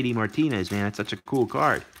that J.D. Martinez, man. It's such a cool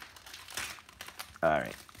card. All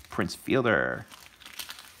right, Prince Fielder.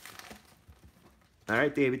 All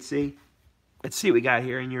right, David C. Let's see what we got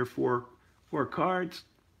here in your four cards.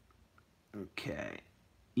 Okay.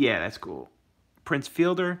 Yeah, that's cool. Prince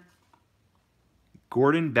Fielder.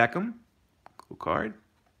 Gordon Beckham. Cool card.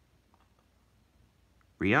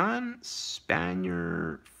 Rian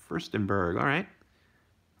Spanier Furstenberg. All right.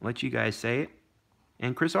 I'll let you guys say it.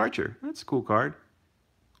 And Chris Archer. That's a cool card.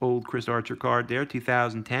 Old Chris Archer card there,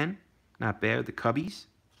 2010. Not bad, the Cubbies.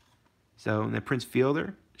 So, and the Prince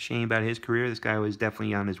Fielder. Shame about his career. This guy was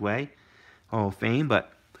definitely on his way. Hall of Fame,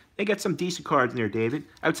 but they got some decent cards in there, David.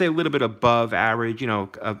 I would say a little bit above average, you know,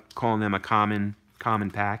 calling them a common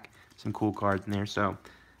pack. Some cool cards in there. So,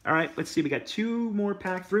 all right, let's see. We got 3 more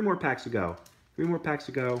packs to go. 3 more packs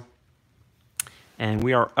to go. And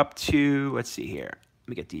we are up to, let's see here. Let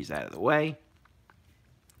me get these out of the way.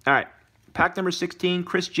 All right, pack number 16.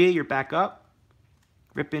 Chris G., you're back up.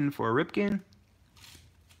 Rippin for Ripkin.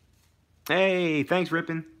 Hey, thanks,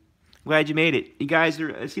 Rippin. Glad you made it. You guys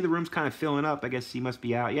are, I see the room's kind of filling up. I guess he must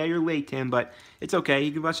be out. Yeah, you're late, Tim, but it's okay.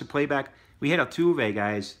 You can watch the playback. We hit Altuve,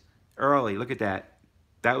 guys, early. Look at that.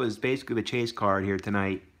 That was basically the chase card here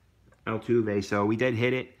tonight. Altuve. So we did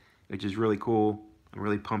hit it, which is really cool. I'm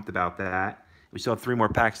really pumped about that. We still have 3 more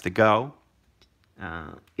packs to go.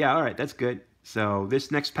 Yeah, all right, that's good. So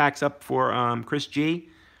this next pack's up for Chris G.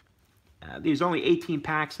 There's only 18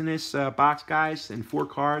 packs in this box, guys, and 4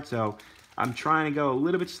 cards. So I'm trying to go a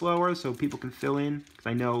little bit slower so people can fill in, because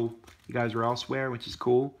I know you guys are elsewhere, which is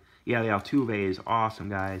cool. Yeah, the Altuve is awesome,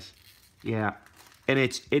 guys. Yeah, and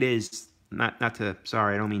it is not to,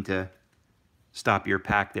 sorry, I don't mean to stop your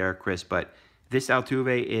pack there, Chris, but this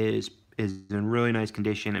Altuve is in really nice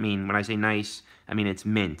condition. I mean, when I say nice, I mean it's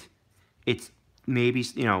mint. It's maybe,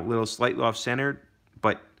 you know, a little slightly off-centered,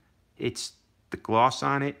 but it's the gloss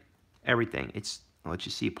on it, everything. I'll let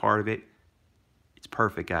you see part of it.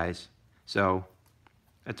 perfect, guys. So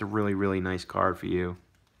that's a really, really nice card for you.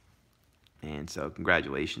 And so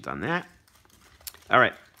congratulations on that. All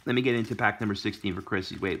right, let me get into pack number 16 for Chris.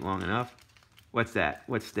 He's waited long enough. What's that?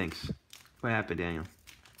 What stinks? What happened, Daniel?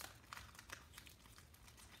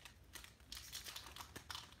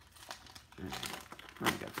 Oh,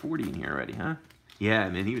 we got 40 in here already, huh? Yeah,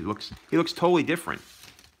 man, he looks totally different.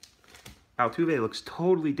 Altuve looks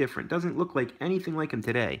totally different. Doesn't look like anything like him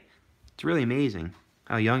today. It's really amazing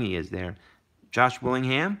how young he is there. Josh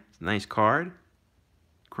Willingham, nice card.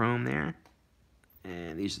 Chrome there.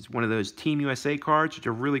 And this is one of those Team USA cards, which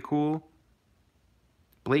are really cool.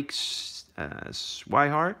 Blake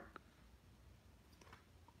Swihart.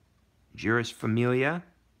 Juris Familia.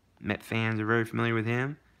 Met fans are very familiar with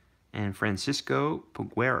him. And Francisco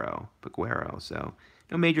Peguero. So,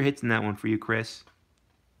 no major hits in that one for you, Chris.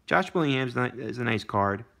 Josh Willingham is a nice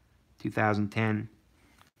card. 2010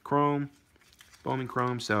 Chrome. Bowman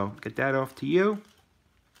Chrome. So, get that off to you.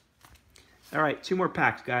 All right, 2 more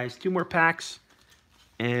packs, guys. 2 more packs.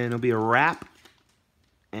 And it'll be a wrap.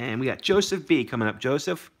 And we got Joseph B coming up.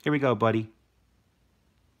 Joseph, here we go, buddy.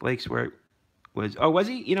 Blake's where it was. Oh, was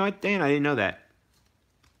he? You know what, Dan? I didn't know that.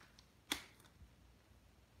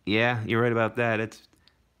 Yeah, you're right about that. It's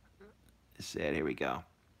sad. Here we go.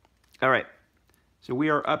 All right. So we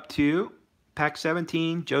are up to pack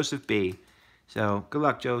 17, Joseph B. So good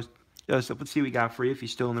luck, Joseph. Let's see what we got for you if you're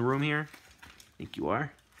still in the room here. I think you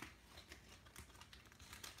are.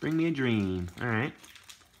 Bring me a dream. All right.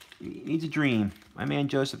 He needs a dream. My man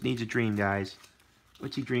Joseph needs a dream, guys.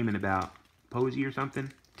 What's he dreaming about? Posey or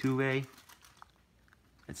something? Altuve?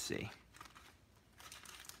 Let's see.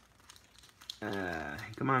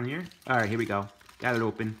 Come on here. All right, here we go. Got it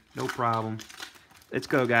open. No problem. Let's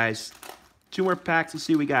go, guys. 2 more packs. Let's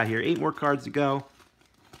see what we got here. 8 more cards to go.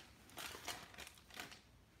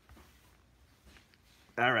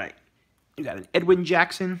 All right. We got an Edwin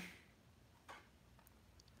Jackson.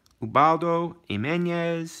 Ubaldo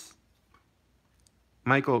Jimenez.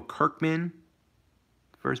 Michael Kirkman.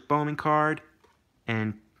 First Bowman card.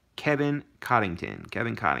 And Kevin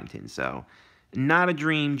Cottington. So, not a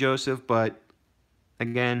dream, Joseph, but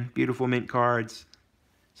again, beautiful mint cards.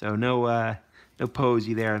 So no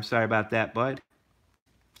Posey there. I'm sorry about that, bud.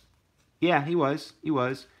 Yeah, he was. You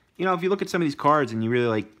know, if you look at some of these cards and you really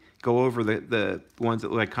like go over the ones that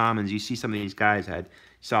look like commons, you see some of these guys had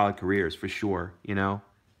solid careers for sure. You know,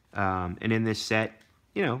 and in this set,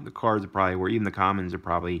 you know, the cards are probably worth, even the commons are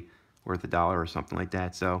probably worth $1 or something like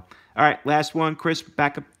that. So, all right, last one, Chris.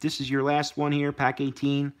 Back up. This is your last one here, pack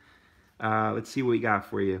 18. Let's see what we got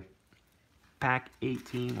for you. Pack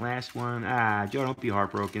 18, last one. Joe, don't be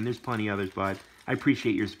heartbroken. There's plenty others, bud. I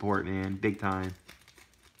appreciate your support, man. Big time.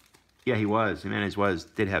 Yeah, he was. Jimenez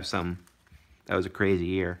did have some. That was a crazy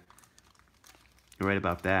year. You're right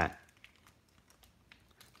about that.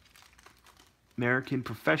 American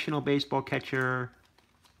professional baseball catcher.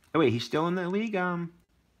 Oh, wait, he's still in the league? Oh,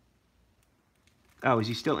 is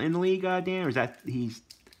he still in the league, Dan? Or is that he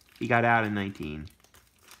got out in 19?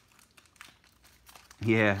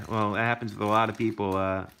 Yeah, well, that happens with a lot of people,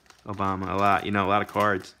 Obama. A lot, you know, a lot of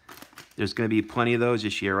cards. There's going to be plenty of those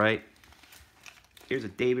this year, right? Here's a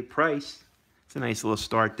David Price. It's a nice little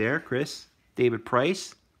start there, Chris. David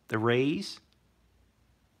Price, the Rays.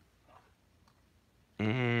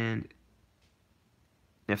 And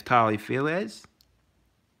Neftali Feliz.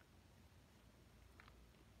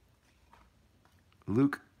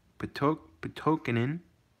 Luke Petokinen.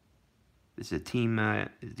 This is a team,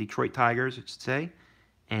 Detroit Tigers, I should say.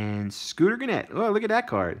 And Scooter Gannett. Oh, look at that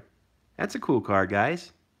card. That's a cool card,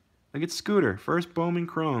 guys. Look at Scooter. First Bowman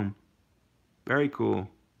Chrome. Very cool.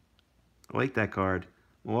 I like that card.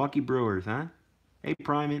 Milwaukee Brewers, huh? Hey,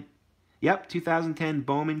 Primate. Yep, 2010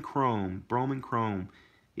 Bowman Chrome. Bowman Chrome.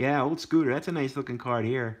 Yeah, old Scooter. That's a nice looking card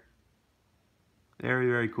here. Very,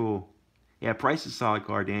 very cool. Yeah, Price is a solid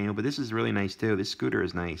card, Daniel, but this is really nice too. This Scooter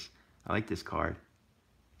is nice. I like this card.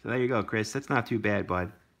 So there you go, Chris. That's not too bad,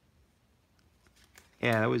 bud.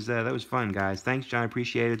 Yeah, that was fun, guys. Thanks, John. I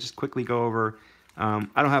appreciate it. Just quickly go over. I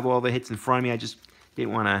don't have all the hits in front of me. I just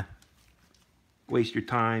didn't want to waste your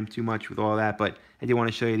time too much with all that, but I did want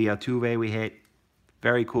to show you the Altuve we hit.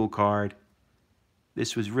 Very cool card.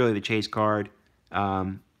 This was really the chase card.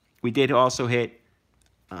 We did also hit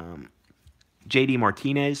J.D.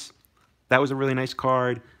 Martinez. That was a really nice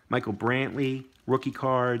card. Michael Brantley, rookie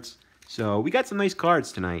cards. So we got some nice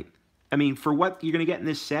cards tonight. I mean, for what you're going to get in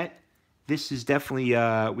this set, this is definitely,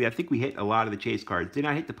 I think we hit a lot of the chase cards. Did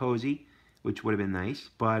not hit the Posey, which would have been nice,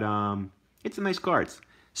 but it's some nice cards.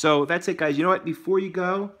 So that's it, guys. You know what? Before you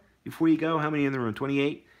go, how many in the room?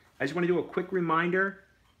 28? I just want to do a quick reminder.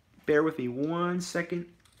 bear with me 1 second.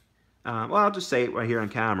 Well, I'll just say it right here on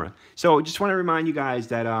camera. So just want to remind you guys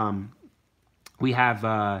that we have,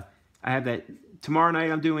 I have that, tomorrow night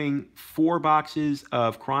I'm doing 4 boxes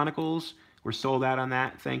of Chronicles. We're sold out on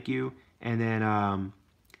that, thank you. And then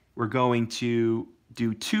we're going to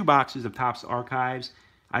do 2 boxes of Topps Archives.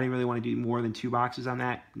 I didn't really want to do more than 2 boxes on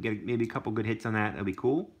that. Get maybe a couple good hits on that, that'll be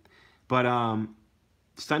cool. But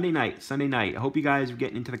Sunday night. I hope you guys are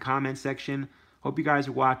getting into the comment section. Hope you guys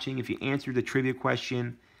are watching. If you answered the trivia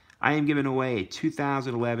question, I am giving away a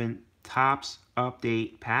 2011 Topps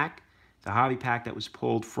Update pack. It's a hobby pack that was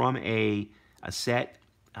pulled from a set.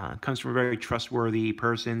 Comes from a very trustworthy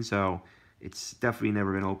person, so it's definitely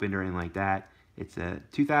never been opened or anything like that. It's a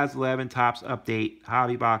 2011 Topps Update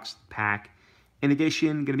hobby box pack. In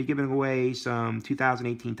addition, going to be giving away some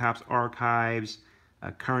 2018 Topps Archives,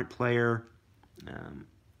 current player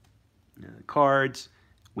cards,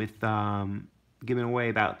 with giving away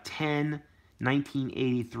about 10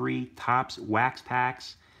 1983 Topps wax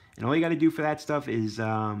packs. And all you got to do for that stuff is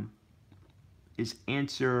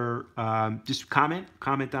answer, just comment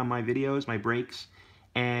on my videos, my breaks,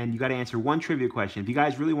 and you got to answer 1 trivia question. If you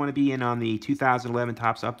guys really want to be in on the 2011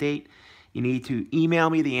 Topps Update, you need to email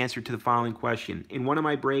me the answer to the following question. In one of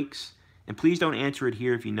my breaks, and please don't answer it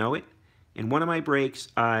here if you know it, in one of my breaks,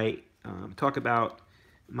 I talk about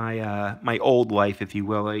my my old life, if you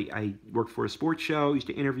will. I worked for a sports show, used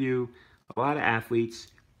to interview a lot of athletes,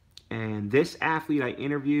 and this athlete I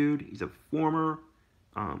interviewed, he's a former,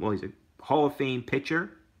 well, he's a Hall of Fame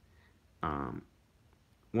pitcher,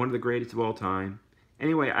 one of the greatest of all time.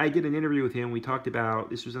 Anyway, I did an interview with him. We talked about,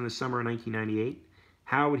 this was in the summer of 1998,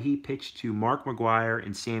 how would he pitch to Mark McGwire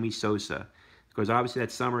and Sammy Sosa? Because obviously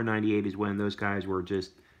that summer of 98 is when those guys were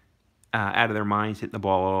just out of their minds, hitting the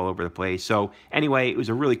ball all over the place. So anyway, it was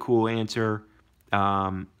a really cool answer.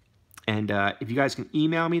 If you guys can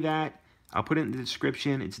email me that, I'll put it in the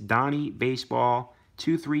description. It's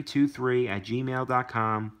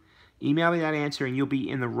DonnieBaseball2323@gmail.com. Email me that answer, and you'll be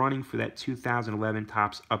in the running for that 2011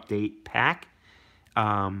 Topps Update pack,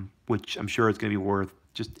 which I'm sure is going to be worth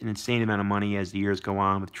just an insane amount of money as the years go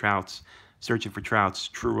on, with Trout's, searching for Trout's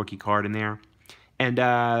true rookie card in there. And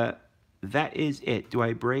that is it. Do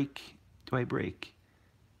I break?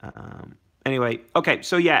 Anyway, okay,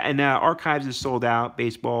 so yeah, and Archives is sold out,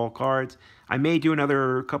 baseball cards. I may do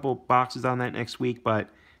another couple boxes on that next week, but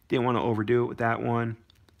didn't want to overdo it with that one.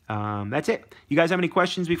 That's it. You guys have any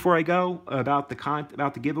questions before I go about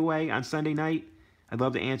the giveaway on Sunday night? I'd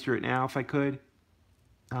love to answer it now if I could.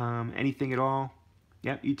 Anything at all?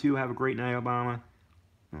 Yep, you too. Have a great night, Obama.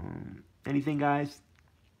 Anything, guys?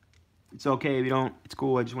 It's okay if you don't. It's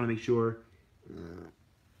cool. I just want to make sure.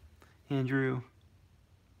 Andrew.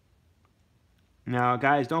 No,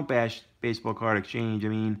 guys, don't bash Baseball Card Exchange. I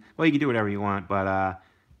mean, well, you can do whatever you want, but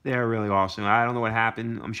they're really awesome. I don't know what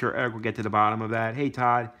happened. I'm sure Eric will get to the bottom of that. Hey,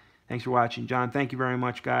 Todd, thanks for watching. John, thank you very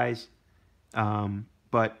much, guys.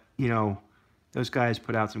 But, you know, those guys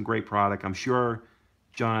put out some great product. I'm sure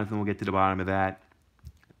Jonathan will get to the bottom of that.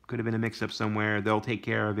 Could have been a mix-up somewhere. They'll take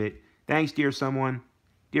care of it. Thanks, dear someone.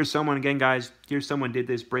 Dear someone, again, guys, dear someone did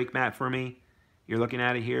this break mat for me. You're looking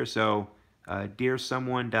at it here, so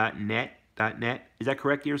dearsomeone.net. Is that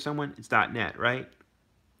correct, dear someone? It's .net, right?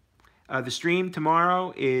 The stream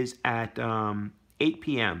tomorrow is at 8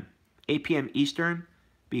 p.m. 8 p.m. Eastern.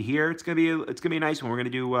 Be here. It's gonna be a nice one. We're gonna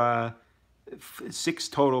do 6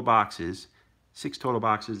 total boxes. 6 total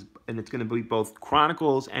boxes, and it's gonna be both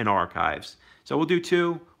Chronicles and Archives. So we'll do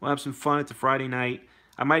 2. We'll have some fun. It's a Friday night.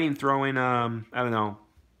 I might even throw in I don't know,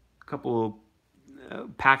 a couple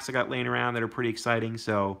packs I got laying around that are pretty exciting.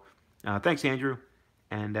 So thanks, Andrew.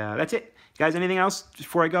 And that's it, guys. Anything else just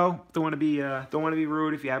before I go? Don't want to be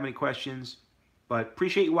rude if you have any questions, but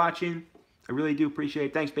appreciate you watching. I really do appreciate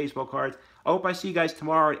it. Thanks, Baseball Cards. I hope I see you guys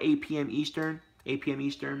tomorrow at 8 p.m. Eastern. 8 p.m.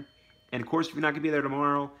 Eastern. And of course, if you're not gonna be there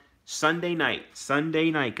tomorrow, Sunday night,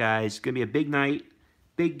 guys. It's gonna be a big night,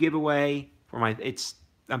 big giveaway for my.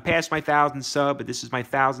 I'm past my 1,000 sub, but this is my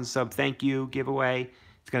 1,000 sub thank you giveaway.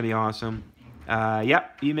 It's gonna be awesome.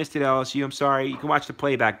 Yep, you missed it, LSU. I'm sorry. You can watch the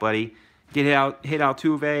playback, buddy. Did hit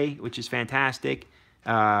Altuve, which is fantastic.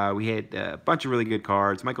 We had a bunch of really good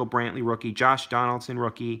cards. Michael Brantley, rookie. Josh Donaldson,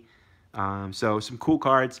 rookie. So some cool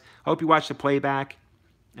cards. Hope you watch the playback.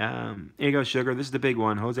 Here you go, Sugar. This is the big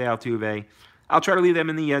one, Jose Altuve. I'll try to leave them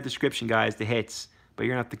in the description, guys, the hits. But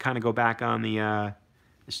you're going to have to kind of go back on the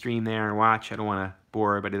stream there and watch. I don't want to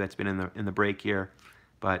bore everybody that's been in the break here.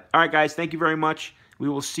 But, all right, guys, thank you very much. We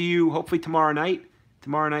will see you hopefully tomorrow night.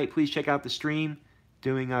 Tomorrow night, please check out the stream.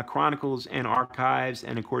 Doing Chronicles and Archives,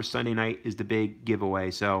 and of course Sunday night is the big giveaway.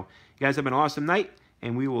 So you guys have an awesome night,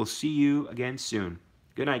 and we will see you again soon.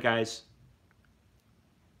 Good night, guys.